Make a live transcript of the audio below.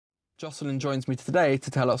Jocelyn joins me today to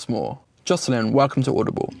tell us more. Jocelyn, welcome to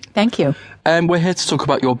Audible. Thank you. We're here to talk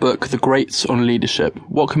about your book, The Greats on Leadership.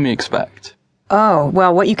 What can we expect? Oh,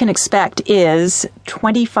 well, what you can expect is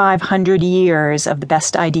 2,500 years of the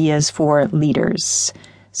best ideas for leaders.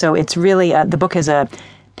 So it's really, the book is a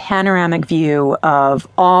panoramic view of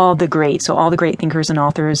all the great thinkers and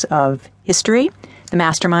authors of history, the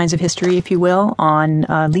masterminds of history, if you will, on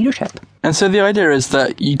leadership. And so the idea is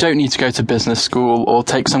that you don't need to go to business school or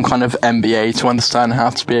take some kind of MBA to understand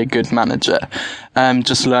how to be a good manager.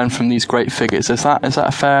 Just learn from these great figures. Is that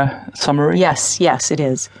a fair summary? Yes, it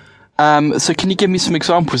is. So can you give me some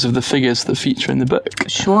examples of the figures that feature in the book?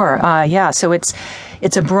 Sure. So it's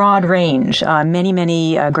a broad range.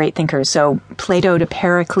 Many great thinkers. So Plato to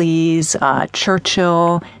Pericles,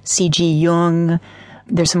 Churchill, C.G. Jung.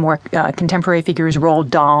 There's some more contemporary figures, Roald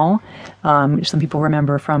Dahl, which some people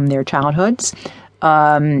remember from their childhoods.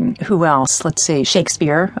 Who else? Let's see.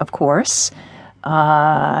 Shakespeare, of course.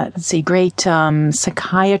 Great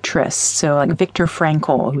psychiatrists. So like Viktor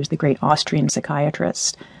Frankl, who's the great Austrian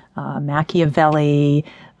psychiatrist. Machiavelli,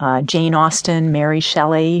 Jane Austen, Mary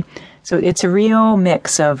Shelley. So it's a real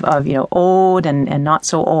mix of old and not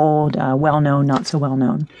so old, well-known, not so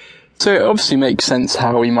well-known. So it obviously makes sense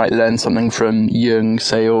how we might learn something from Jung,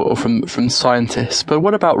 say, or from scientists. But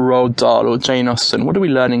what about Roald Dahl or Jane Austen? What are we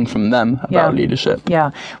learning from them about leadership? Yeah.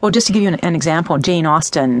 Well, just to give you an example, Jane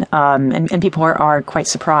Austen, and people are quite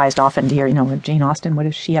surprised often to hear, Jane Austen, what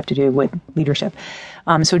does she have to do with leadership?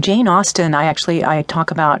 So Jane Austen, I talk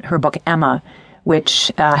about her book Emma,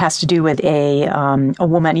 which has to do with a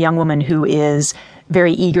young woman who is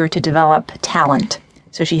very eager to develop talent.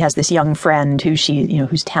 So she has this young friend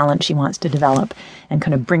whose talent she wants to develop and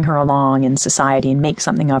kind of bring her along in society and make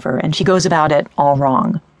something of her. And she goes about it all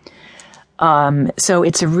wrong. So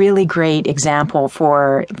it's a really great example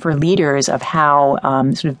for leaders of how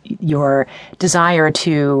sort of your desire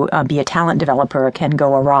to be a talent developer can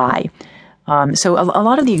go awry. So a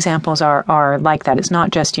lot of the examples are like that. It's not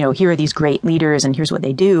just, here are these great leaders and here's what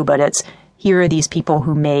they do, but it's here are these people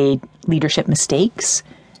who made leadership mistakes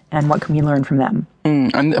and what can we learn from them?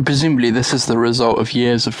 And presumably this is the result of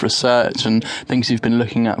years of research and things you've been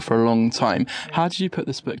looking at for a long time. How did you put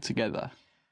this book together?